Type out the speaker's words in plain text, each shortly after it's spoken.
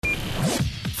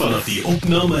Vanaf die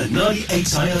opname na die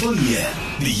uitsaai ateljee.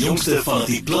 Die jongste van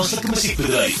die plaaslike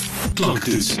musiekbedryf.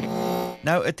 Klanktoets.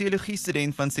 Nou, 'n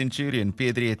teologiestudent van Centurion,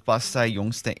 Pedri, het pas sy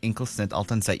jongste enkelsnit,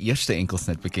 althans sy eerste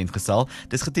enkelsnit bekendgestel.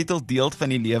 Dis getiteld Deel van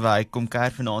die lewe. Hy kom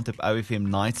kuier vanaand op OFM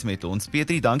Nights met ons.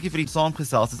 Pedri, dankie vir die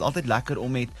saamgesels. Dit is altyd lekker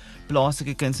om met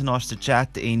plaaslike kunstenaars te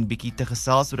chat en bietjie te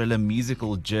gesels oor hulle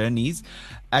musical journeys.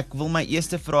 Ek wil my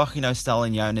eerste vraagie nou stel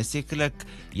aan jou, en is sekerlik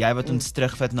jy wat ons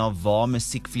terugvat na waar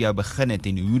musiek vir jou begin het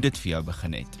en hoe dit vir jou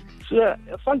begin het. So,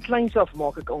 van kleins af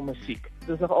maak ek al musiek. Dit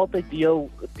is nog altyd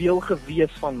deel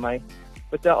gewees van my.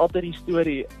 Met altyd die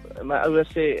storie, my ouers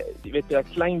sê, jy weet, toe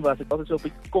ek klein was, het altyd so op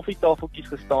die koffietafeltjies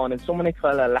gestaan en sommer net vir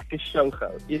hulle 'n lekker show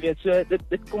gehou. Jy weet, so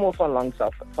dit kom al van langs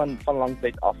af, van lang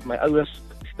tyd af. My ouers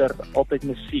ster altyd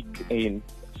musiek en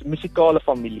musikale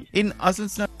familie. En as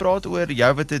ons nou praat oor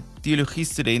jou wat 'n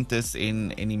teologiestudent is en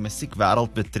die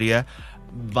musiekwêreld betree,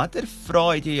 watter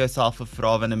vrae het jy jouself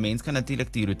gevra? Want 'n mens kan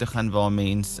natuurlik die roete gaan waar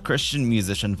mens Christian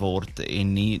musician word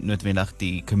en nie noodwendig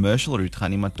die commercial route gaan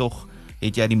nie, maar tog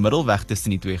het jy die middelweg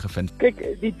tussen die twee gevind?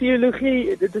 Kyk, die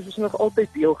teologie, dit is nog altyd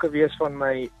deel gewees van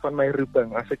my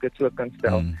roeping, as ek dit so kan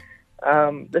stel.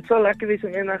 Dit sal lekker wees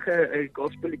om enige 'n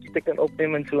gospelliedjie te kan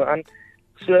opneem en so aan.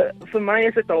 So vir my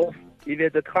is dit half, jy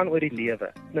weet, dit gaan oor die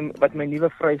lewe. Wat my nuwe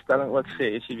vrystelling ook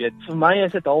sê is, jy weet, vir my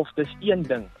is dit half, dis een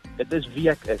ding. Dit is wie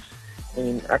ek is.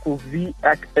 En ek wil wie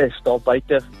ek is daar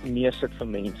buite neersit vir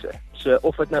mense. So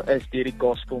of dit nou is deur die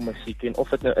gospel musiek en of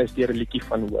dit nou is deur 'n liedjie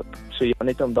van hoop. So ja,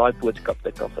 net om daai boodskap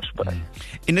te kan versprei.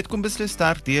 En dit kom beslis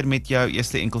sterk deur met jou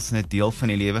eerste enkelsnit Deel van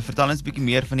die lewe. Vertel ons 'n bietjie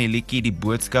meer van die liedjie, die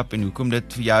boodskap en hoekom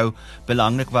dit vir jou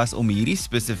belangrik was om hierdie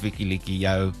spesifieke liedjie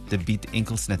jou debuut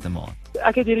enkelsnit te maak.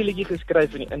 Ek het hierdie liedjie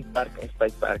geskryf in die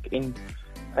inperkingstydperk en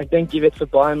ek dink, jy weet, vir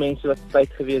baie mense wat tyd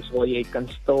gewees waar jy kan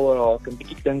stil raak en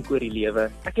bietjie dink oor die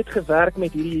lewe. Ek het gewerk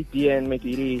met hierdie idee en met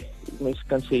hierdie, mense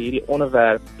kan sê, hierdie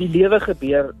onderwerp. Die lewe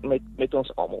gebeur met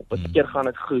ons almal. Partykeer gaan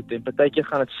dit goed en partykeer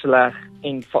gaan dit sleg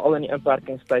en veral in die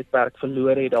inperkingstydperk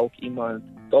verloor jy dalk iemand.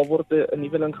 Daar word 'n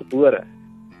nuweling gebore.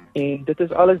 En dit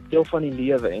is alles deel van die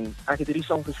lewe en ek het hierdie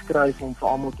sang geskryf om vir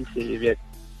almal te sê, jy weet,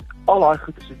 al daai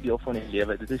goed is 'n deel van die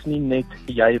lewe. Dit is nie net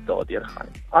jy wat daardeur gaan.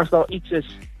 As daar iets is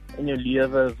in jou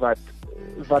lewe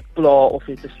wat pla of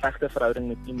jy 'n slegte verhouding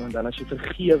met iemand, dan as jy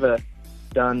vergewe,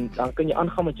 dan kan jy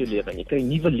aangaan met jou lewe en jy kry 'n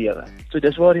nuwe lewe. So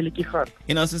dis waar die liedjie gaan.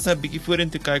 En as ons nou 'n bietjie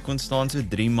vorentoe kyk, ons staan so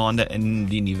 3 maande in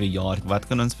die nuwe jaar. Wat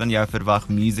kan ons van jou verwag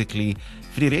musically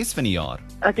vir die res van die jaar?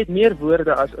 Ek het meer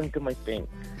woorde as ink in my pen.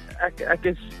 Ek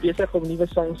is besig om nuwe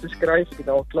songs te skryf. Ek het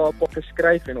al klaar 'n paar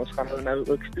geskryf en ons gaan hulle nou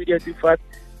ook studio toe vat.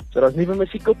 So daar's nuwe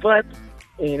musiek op pad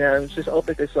en soos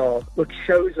altyd is daar ook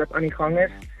shows wat aan die gang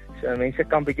is. So mense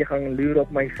kan bietjie gaan loer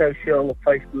op my social, op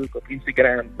Facebook, op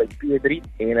Instagram, by Pedri.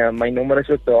 En my nommer is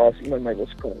ook daar as iemand my wil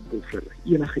skakel vir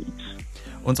enige iets.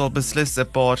 Ons sal beslis 'n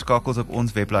paar skakels op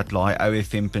ons webblad laai,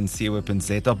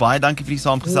 ofm.co.za. Baie dankie vir die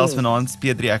saamgesels vanaand,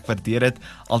 Pedri, ek waardeer dit.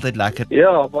 Altyd lekker.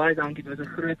 Ja, baie dankie. Dit was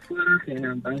 'n groot voorreg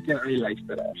en dankie aan al die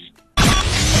luisteraars.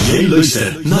 Jy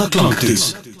luister na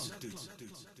Klanktoets.